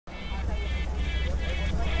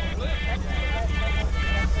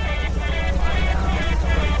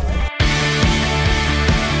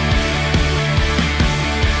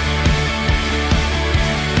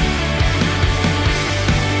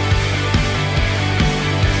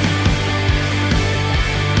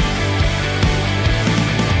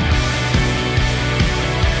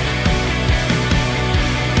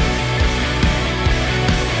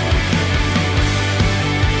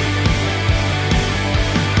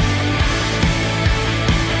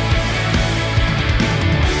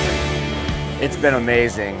been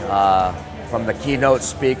amazing, from the keynote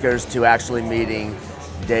speakers to actually meeting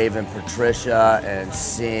Dave and Patricia and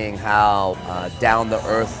seeing how down to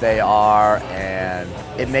earth they are, and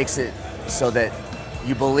it makes it so that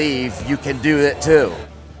you believe you can do it too.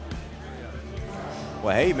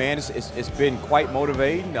 Well, hey man, it's been quite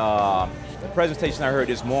motivating. The presentation I heard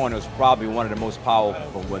this morning was probably one of the most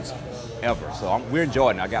powerful ones ever. So we're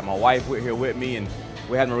enjoying it. I got my wife here with me, and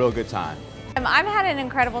we're having a real good time. I've had an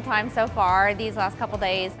incredible time so far these last couple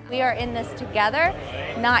days. We are in this together,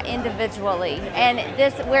 not individually. And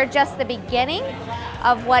we're just the beginning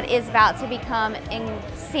of what is about to become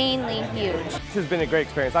insanely huge. This has been a great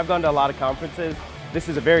experience. I've gone to a lot of conferences. This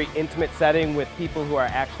is a very intimate setting with people who are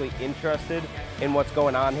actually interested in what's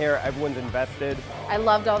going on here. Everyone's invested. I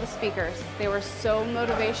loved all the speakers. They were so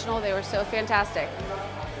motivational, they were so fantastic.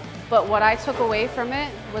 But what I took away from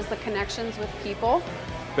it was the connections with people.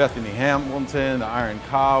 Bethany Hamilton, the Iron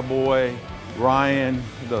Cowboy, Ryan,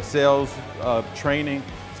 the sales training.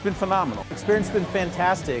 It's been phenomenal. The experience has been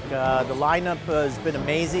fantastic. The lineup has been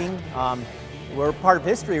amazing. We're part of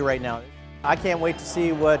history right now. I can't wait to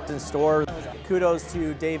see what's in store. Kudos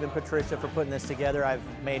to Dave and Patricia for putting this together. I've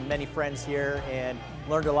made many friends here and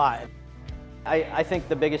learned a lot. I think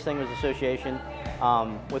the biggest thing was association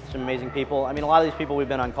with some amazing people. I mean, a lot of these people we've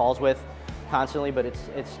been on calls with constantly, but it's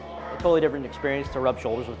a totally different experience to rub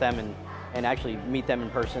shoulders with them and actually meet them in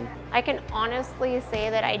person. I can honestly say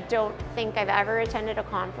that I don't think I've ever attended a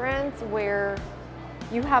conference where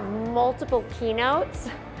you have multiple keynotes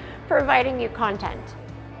providing you content.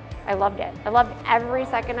 I loved it. I loved every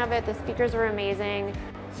second of it. The speakers were amazing.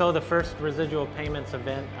 So the first Residual Payments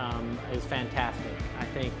event is fantastic. I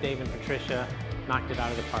think Dave and Patricia knocked it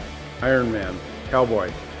out of the park. Iron Man,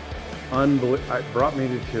 Cowboy, brought me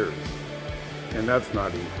to tears, and that's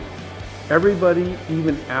not easy. Everybody,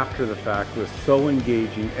 even after the fact, was so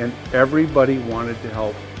engaging, and everybody wanted to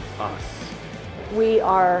help us. We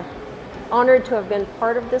are honored to have been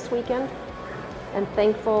part of this weekend and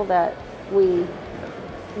thankful that we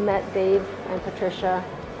met Dave and Patricia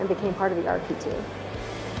and became part of the RP team.